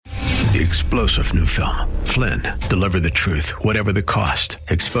The explosive new film, Flynn, deliver the truth, whatever the cost,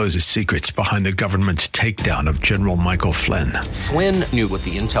 exposes secrets behind the government's takedown of General Michael Flynn. Flynn knew what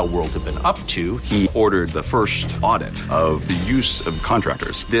the intel world had been up to. He ordered the first audit of the use of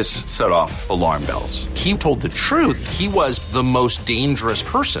contractors. This set off alarm bells. He told the truth. He was the most dangerous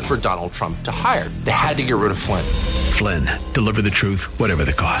person for Donald Trump to hire. They had to get rid of Flynn. Flynn, deliver the truth, whatever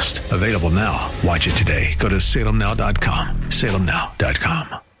the cost. Available now. Watch it today. Go to salemnow.com.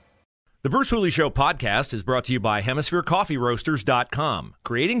 salemnow.com. The Bruce Hooley Show podcast is brought to you by HemisphereCoffeeRoasters.com.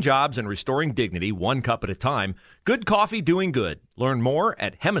 Creating jobs and restoring dignity one cup at a time. Good coffee doing good. Learn more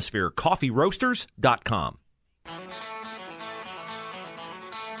at HemisphereCoffeeRoasters.com.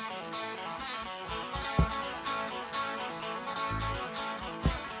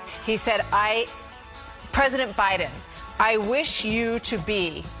 He said, President Biden, I wish you to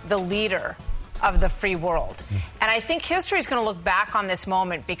be the leader of the free world. And I think history is going to look back on this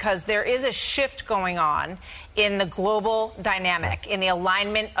moment because there is a shift going on in the global dynamic, in the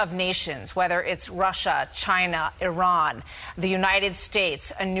alignment of nations, whether it's Russia, China, Iran, the United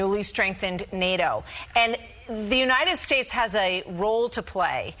States, a newly strengthened NATO. And the United States has a role to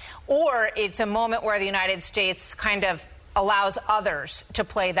play, or it's a moment where the United States kind of allows others to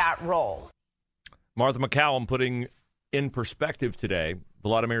play that role. Martha McCallum putting in perspective today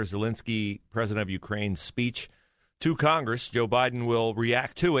Volodymyr Zelensky, president of Ukraine's speech to Congress. Joe Biden will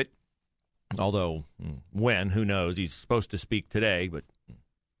react to it, although when, who knows. He's supposed to speak today, but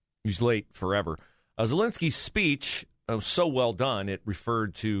he's late forever. Zelensky's speech, so well done, it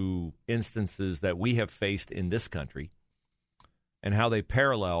referred to instances that we have faced in this country and how they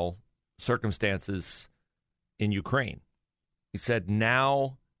parallel circumstances in Ukraine. He said,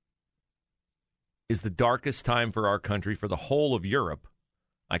 now is the darkest time for our country, for the whole of Europe.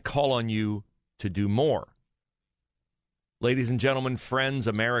 I call on you to do more. Ladies and gentlemen, friends,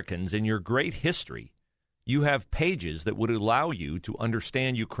 Americans, in your great history, you have pages that would allow you to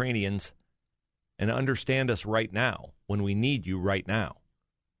understand Ukrainians and understand us right now when we need you right now.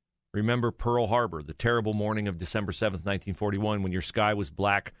 Remember Pearl Harbor, the terrible morning of December 7th, 1941, when your sky was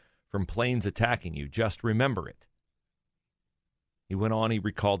black from planes attacking you. Just remember it. He went on, he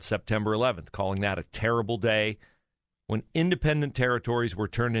recalled September 11th, calling that a terrible day when independent territories were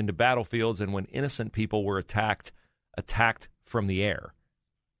turned into battlefields and when innocent people were attacked from the air.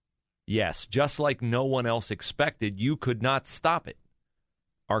 Yes, just like no one else expected, you could not stop it.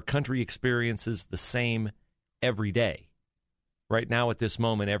 Our country experiences the same every day. Right now, at this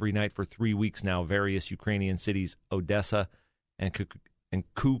moment, every night for 3 weeks now, various Ukrainian cities, Odessa and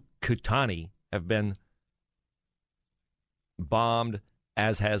Kutani, have been bombed,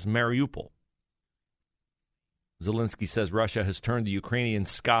 as has Mariupol. Zelensky says Russia has turned the Ukrainian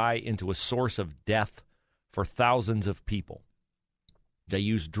sky into a source of death for thousands of people. They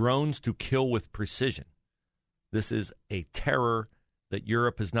use drones to kill with precision. This is a terror that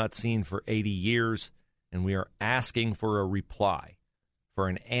Europe has not seen for 80 years, and we are asking for a reply, for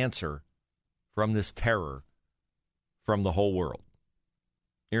an answer from this terror from the whole world.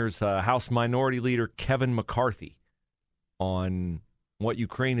 Here's House Minority Leader Kevin McCarthy on what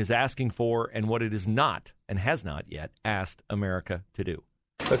Ukraine is asking for and what it is not and has not yet asked America to do.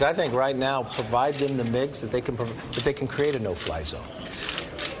 Look, I think right now, provide them the MiGs that they can create a no-fly zone.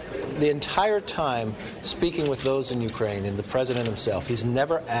 The entire time speaking with those in Ukraine and the president himself, he's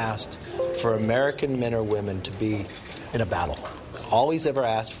never asked for American men or women to be in a battle. All he's ever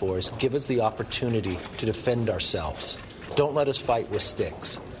asked for is give us the opportunity to defend ourselves. Don't let us fight with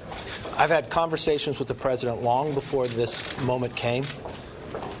sticks. I've had conversations with the president long before this moment came.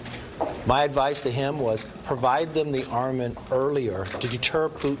 My advice to him was provide them the armament earlier to deter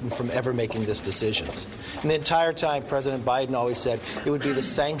Putin from ever making these decisions. And the entire time, President Biden always said it would be the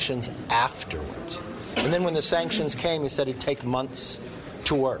sanctions afterwards. And then when the sanctions came, he said it'd take months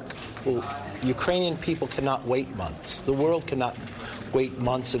to work. Well, Ukrainian people cannot wait months. The world cannot wait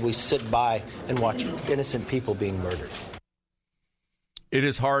months if we sit by and watch innocent people being murdered. It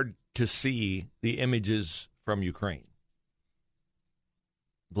is hard to see the images from Ukraine.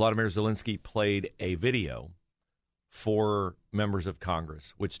 Volodymyr Zelensky played a video for members of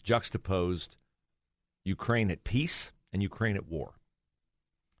Congress which juxtaposed Ukraine at peace and Ukraine at war.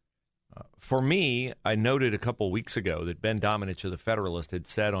 For me, I noted a couple of weeks ago that Ben Domenech of the Federalist had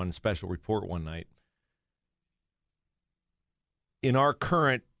said on Special Report one night, in our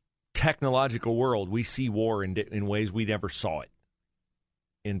current technological world, we see war in ways we never saw it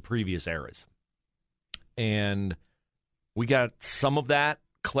in previous eras. And we got some of that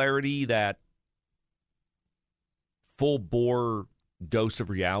clarity, that full-bore dose of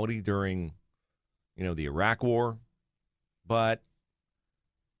reality during, the Iraq War. But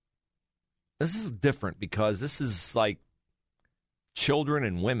This is different because this is like children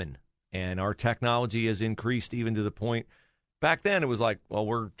and women, and our technology has increased even to the point. Back then, it was like, well,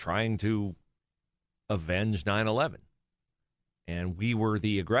 we're trying to avenge 9/11, and we were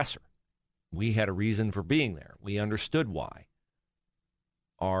the aggressor. We had a reason for being there. We understood why.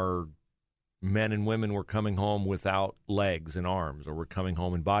 Our men and women were coming home without legs and arms, or were coming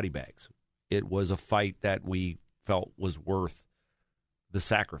home in body bags. It was a fight that we felt was worth the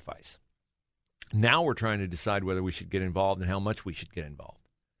sacrifice. Now we're trying to decide whether we should get involved and how much we should get involved.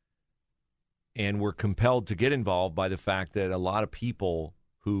 And we're compelled to get involved by the fact that a lot of people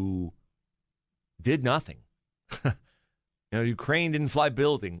who did nothing. Ukraine didn't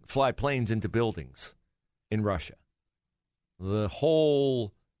fly planes into buildings in Russia. The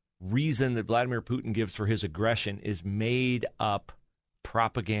whole reason that Vladimir Putin gives for his aggression is made up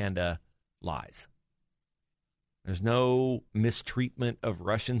propaganda lies. There's no mistreatment of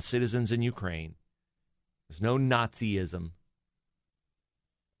Russian citizens in Ukraine. There's no Nazism.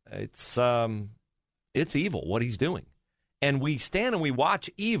 It's evil what he's doing. And we stand and we watch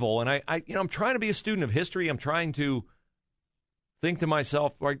evil, and I'm trying to be a student of history. I'm trying to think to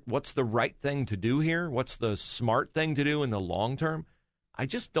myself, like, what's the right thing to do here? What's the smart thing to do in the long term? I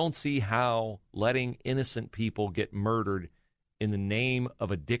just don't see how letting innocent people get murdered in the name of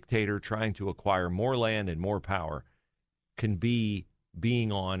a dictator trying to acquire more land and more power can be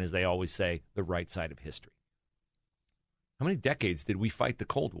being on, as they always say, the right side of history. How many decades did we fight the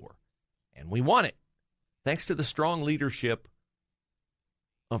Cold War? And we won it, thanks to the strong leadership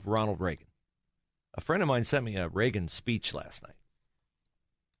of Ronald Reagan. A friend of mine sent me a Reagan speech last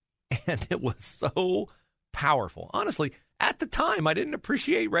night, and it was so powerful. Honestly, at the time, I didn't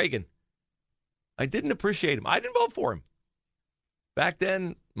appreciate Reagan. I didn't appreciate him. I didn't vote for him. Back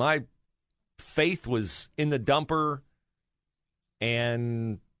then, my faith was in the dumper,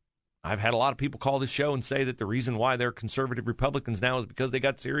 and I've had a lot of people call this show and say that the reason why they're conservative Republicans now is because they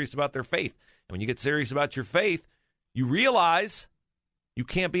got serious about their faith. And when you get serious about your faith, you realize you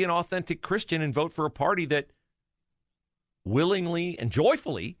can't be an authentic Christian and vote for a party that willingly and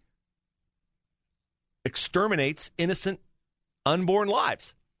joyfully exterminates innocent, unborn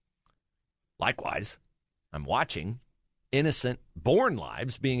lives. Likewise, I'm watching innocent, born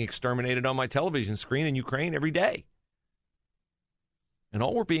lives being exterminated on my television screen in Ukraine every day. And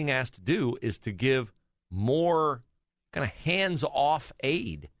all we're being asked to do is to give more kind of hands-off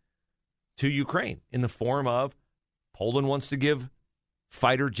aid to Ukraine in the form of Poland wants to give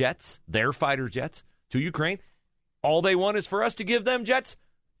fighter jets, their fighter jets, to Ukraine. All they want is for us to give them jets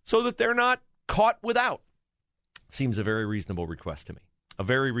so that they're not caught without. Seems a very reasonable request to me. A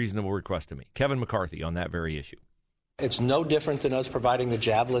very reasonable request to me. Kevin McCarthy on that very issue. It's no different than us providing the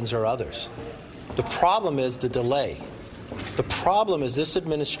javelins or others. The problem is the delay. The problem is this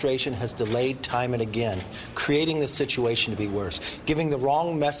administration has delayed time and again, creating the situation to be worse, giving the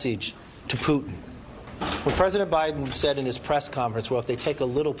wrong message to Putin. When President Biden said in his press conference, well, if they take a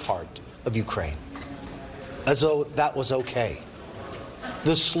little part of Ukraine, as though that was okay.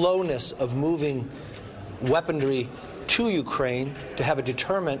 The slowness of moving weaponry to Ukraine to have a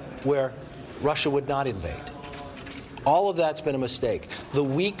deterrent where Russia would not invade. All of that's been a mistake. The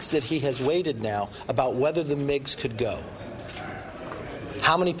weeks that he has waited now about whether the MiGs could go.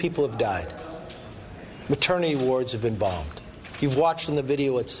 How many people have died? Maternity wards have been bombed. You've watched in the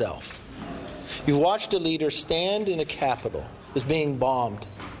video itself. You've watched a leader stand in a capital that's being bombed,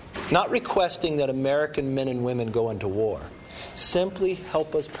 not requesting that American men and women go into war. Simply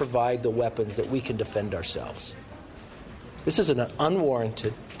help us provide the weapons that we can defend ourselves. This is an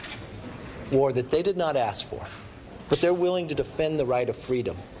unwarranted war that they did not ask for, but they're willing to defend the right of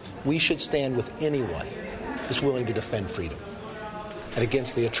freedom. We should stand with anyone who's willing to defend freedom and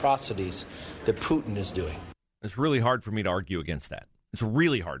against the atrocities that Putin is doing. It's really hard for me to argue against that. It's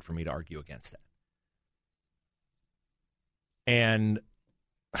really hard for me to argue against that. And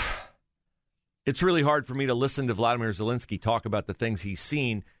it's really hard for me to listen to Vladimir Zelensky talk about the things he's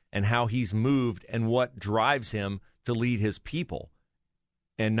seen and how he's moved and what drives him to lead his people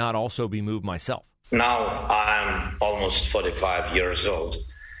and not also be moved myself. Now I'm almost 45 years old.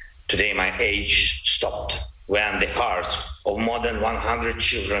 Today my age stopped when the hearts of more than 100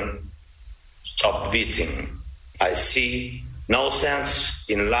 children stopped beating. I see no sense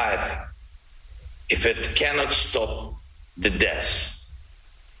in life if it cannot stop the death.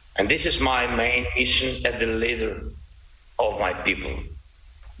 And this is my main mission as the leader of my people,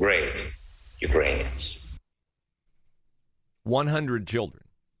 great Ukrainians. 100 children.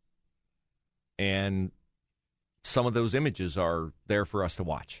 And some of those images are there for us to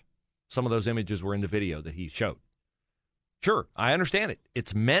watch. Some of those images were in the video that he showed. Sure, I understand it.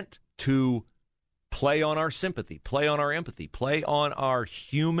 It's meant to play on our sympathy, play on our empathy, play on our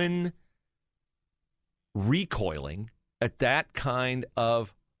human recoiling at that kind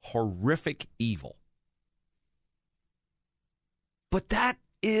of horrific evil. But that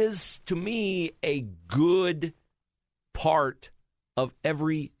is, to me, a good part of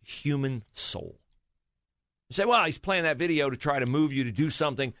every human soul. You say, well, he's playing that video to try to move you to do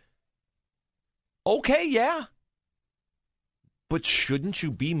something. Okay, yeah. But shouldn't you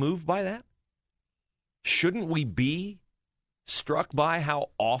be moved by that? Shouldn't we be struck by how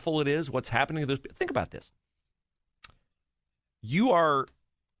awful it is, what's happening to those people? Think about this. You are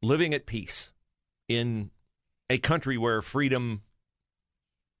living at peace in a country where freedom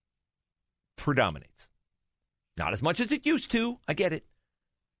predominates. Not as much as it used to, I get it,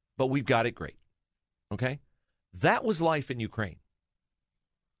 but we've got it great, okay? That was life in Ukraine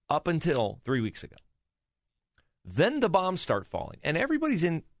up until 3 weeks ago. Then the bombs start falling, and everybody's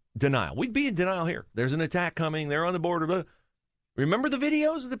in denial. We'd be in denial here. There's an attack coming. They're on the border. Blah. Remember the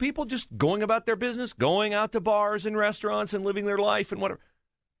videos of the people just going about their business, going out to bars and restaurants and living their life and whatever?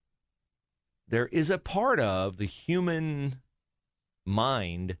 There is a part of the human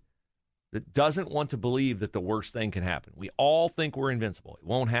mind that doesn't want to believe that the worst thing can happen. We all think we're invincible. It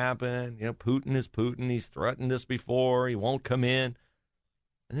won't happen. You know, Putin is Putin. He's threatened us before. He won't come in.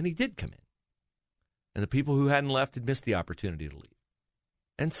 And then he did come in. And the people who hadn't left had missed the opportunity to leave.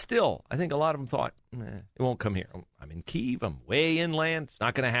 And still, I think a lot of them thought, it won't come here. I'm in Kyiv. I'm way inland. It's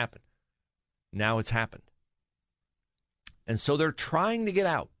not going to happen. Now it's happened. And so they're trying to get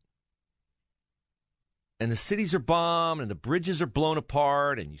out. And the cities are bombed, and the bridges are blown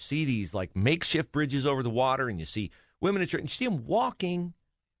apart, and you see these like makeshift bridges over the water, and you see women and you see them walking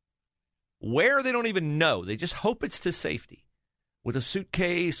where they don't even know. They just hope it's to safety, with a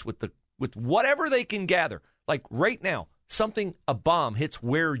suitcase, with whatever they can gather. Like right now, a bomb hits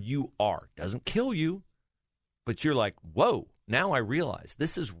where you are. Doesn't kill you, but you're like, whoa, now I realize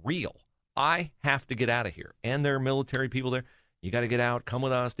this is real. I have to get out of here. And there are military people there. You got to get out, come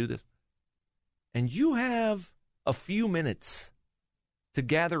with us, do this. And you have a few minutes to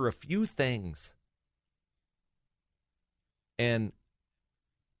gather a few things and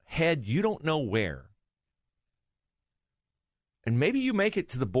head you don't know where. And maybe you make it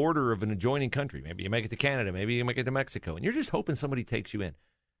to the border of an adjoining country. Maybe you make it to Canada. Maybe you make it to Mexico. And you're just hoping somebody takes you in.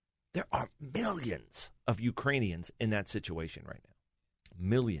 There are millions of Ukrainians in that situation right now.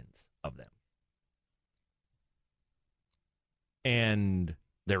 Millions of them. And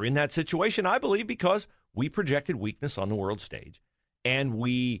they're in that situation, I believe, because we projected weakness on the world stage. And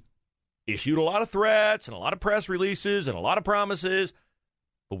we issued a lot of threats and a lot of press releases and a lot of promises.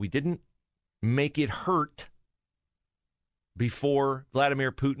 But we didn't make it hurt before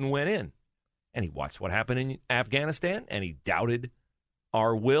Vladimir Putin went in. And he watched what happened in Afghanistan, and he doubted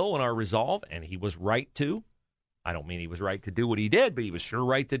our will and our resolve, and he was right to. I don't mean he was right to do what he did, but he was sure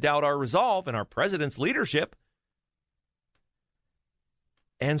right to doubt our resolve and our president's leadership.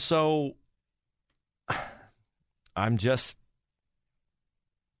 And so I'm just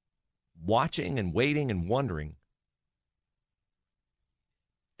watching and waiting and wondering,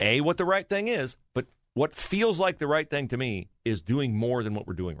 A, what the right thing is, but what feels like the right thing to me is doing more than what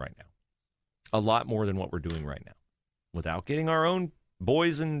we're doing right now. A lot more than what we're doing right now. Without getting our own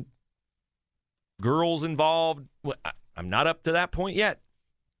boys and girls involved. I'm not up to that point yet.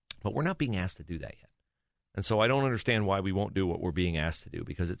 But we're not being asked to do that yet. And so I don't understand why we won't do what we're being asked to do,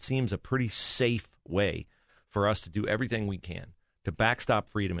 because it seems a pretty safe way for us to do everything we can to backstop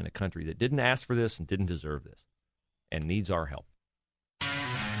freedom in a country that didn't ask for this and didn't deserve this and needs our help.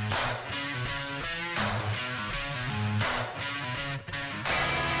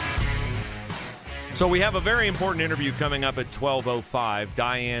 So we have a very important interview coming up at 12:05.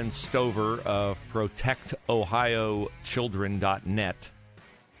 Diane Stover of ProtectOhioChildren.net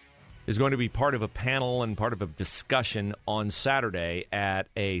is going to be part of a panel and part of a discussion on Saturday at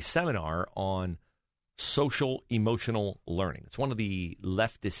a seminar on social emotional learning. It's one of the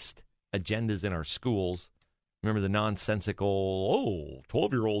leftist agendas in our schools. Remember the nonsensical,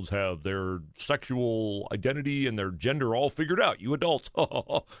 12-year-olds have their sexual identity and their gender all figured out. You adults,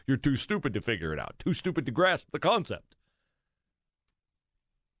 you're too stupid to figure it out. Too stupid to grasp the concept.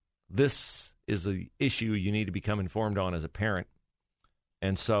 This is an issue you need to become informed on as a parent.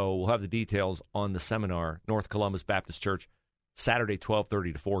 And so we'll have the details on the seminar, North Columbus Baptist Church, Saturday,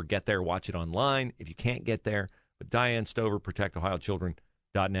 12:30 to 4. Get there, watch it online if you can't get there. But Diane Stover,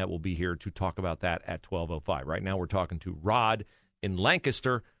 ProtectOhioChildren.net will be here to talk about that at 12:05. Right now we're talking to Rod in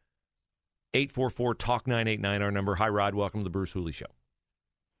Lancaster, 844-TALK-989, our number. Hi, Rod. Welcome to the Bruce Hooley Show.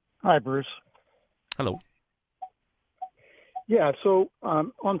 Hi, Bruce. Hello. Yeah, so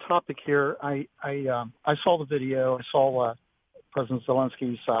on topic here, I saw the video. I saw President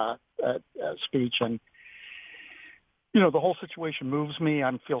Zelensky's speech, and the whole situation moves me.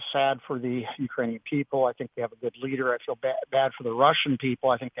 I feel sad for the Ukrainian people. I think they have a good leader. I feel bad for the Russian people.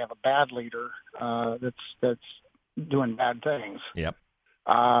 I think they have a bad leader that's doing bad things. Yep.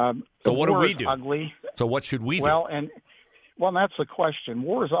 So what do we do? Ugly. So what should we do? Well, that's the question.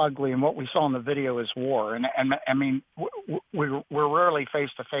 War is ugly, and what we saw in the video is war. And I mean, we're rarely face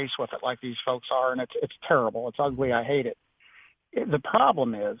to face with it like these folks are, and it's terrible. It's ugly. I hate it. The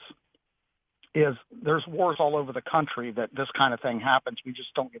problem is there's wars all over the country that this kind of thing happens. We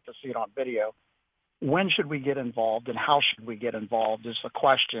just don't get to see it on video. When should we get involved, and how should we get involved is the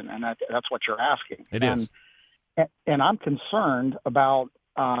question, and that's what you're asking. It is. And I'm concerned about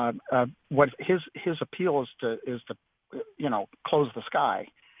what his appeal is to close the sky.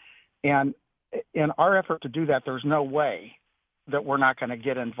 And in our effort to do that, there's no way that we're not going to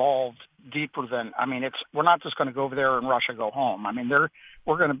get involved deeper than, we're not just going to go over there and Russia go home. I mean,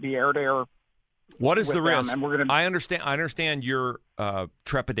 we're going to be air to air. What is the risk? And we're going to, I understand your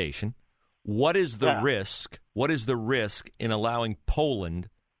trepidation. What is the risk? What is the risk in allowing Poland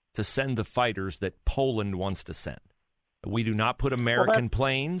to send the fighters that Poland wants to send? We do not put American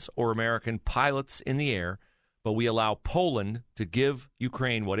planes or American pilots in the air, but we allow Poland to give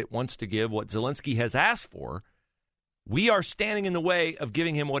Ukraine what it wants to give, what Zelensky has asked for. We are standing in the way of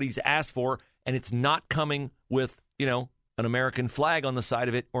giving him what he's asked for, and it's not coming with, an American flag on the side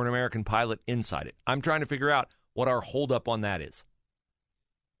of it or an American pilot inside it. I'm trying to figure out what our holdup on that is.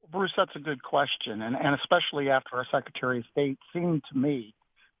 Bruce, that's a good question, and especially after our Secretary of State seemed to me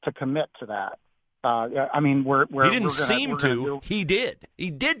to commit to that. He didn't seem to. He did. He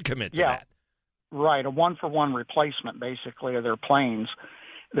did commit to that. Right, a one-for-one replacement, basically, of their planes,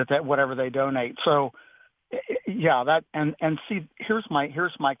 that whatever they donate. So, that and see, here's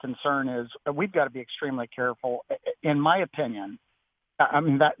my concern is we've got to be extremely careful. In my opinion,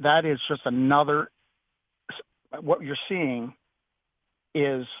 that is just another. What you're seeing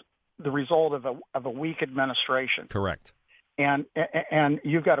is the result of a weak administration. Correct. And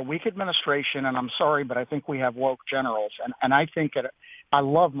you've got a weak administration, and I'm sorry, but I think we have woke generals, and I think I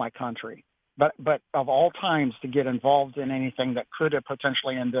love my country. But of all times to get involved in anything that could have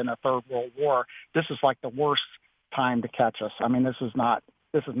potentially ended in a third world war, this is like the worst time to catch us. I mean, this is not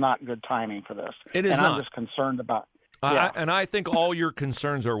good timing for this. It is not. I'm just concerned about. And I think all your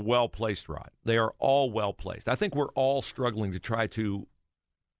concerns are well placed, Rod. They are all well placed. I think we're all struggling to try to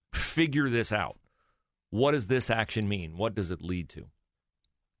figure this out. What does this action mean? What does it lead to?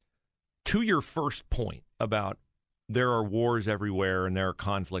 To your first point about there are wars everywhere and there are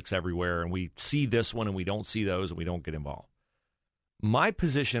conflicts everywhere, and we see this one and we don't see those and we don't get involved. My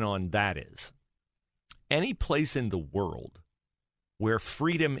position on that is any place in the world where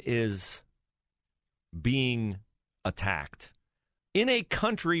freedom is being attacked in a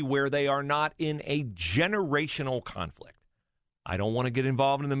country where they are not in a generational conflict. I don't want to get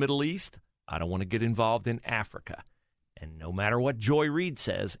involved in the Middle East. I don't want to get involved in Africa. And no matter what Joy Reid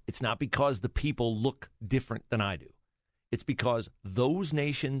says, it's not because the people look different than I do. It's because those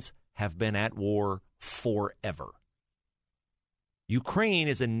nations have been at war forever. Ukraine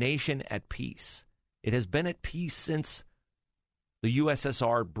is a nation at peace. It has been at peace since the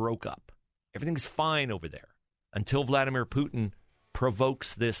USSR broke up. Everything's fine over there until Vladimir Putin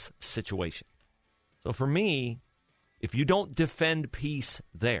provokes this situation. So for me, if you don't defend peace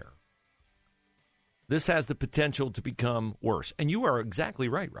there, this has the potential to become worse. And you are exactly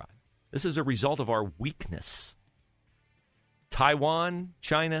right, Rod. This is a result of our weakness. Taiwan,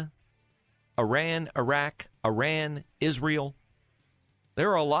 China, Iran, Iraq, Israel.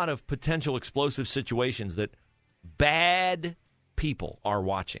 There are a lot of potential explosive situations that bad people are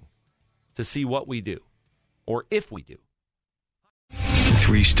watching to see what we do, or if we do.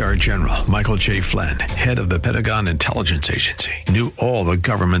 3-star General Michael J. Flynn, head of the Pentagon Intelligence Agency, knew all the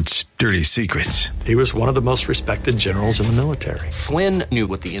government's dirty secrets. He was one of the most respected generals in the military. Flynn knew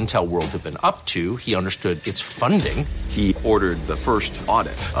what the intel world had been up to. He understood its funding. He ordered the first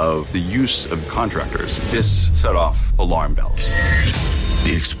audit of the use of contractors. This set off alarm bells.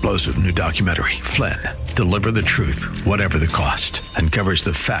 The explosive new documentary, Flynn, Deliver the Truth, Whatever the Cost, uncovers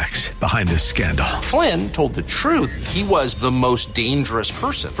the facts behind this scandal. Flynn told the truth. He was the most dangerous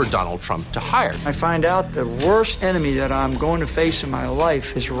person for Donald Trump to hire. I find out the worst enemy that I'm going to face in my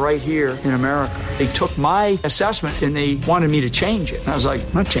life is right here in America. They took my assessment and they wanted me to change it. And I was like,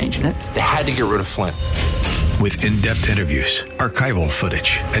 I'm not changing it. They had to get rid of Flynn. With in-depth interviews, archival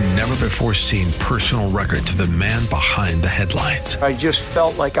footage, and never-before-seen personal records of the man behind the headlines. I just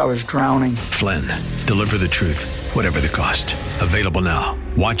felt like I was drowning. Flynn, Deliver Deliver the truth, whatever the cost. Available now.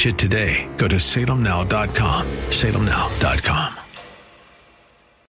 Watch it today. Go to salemnow.com. salemnow.com.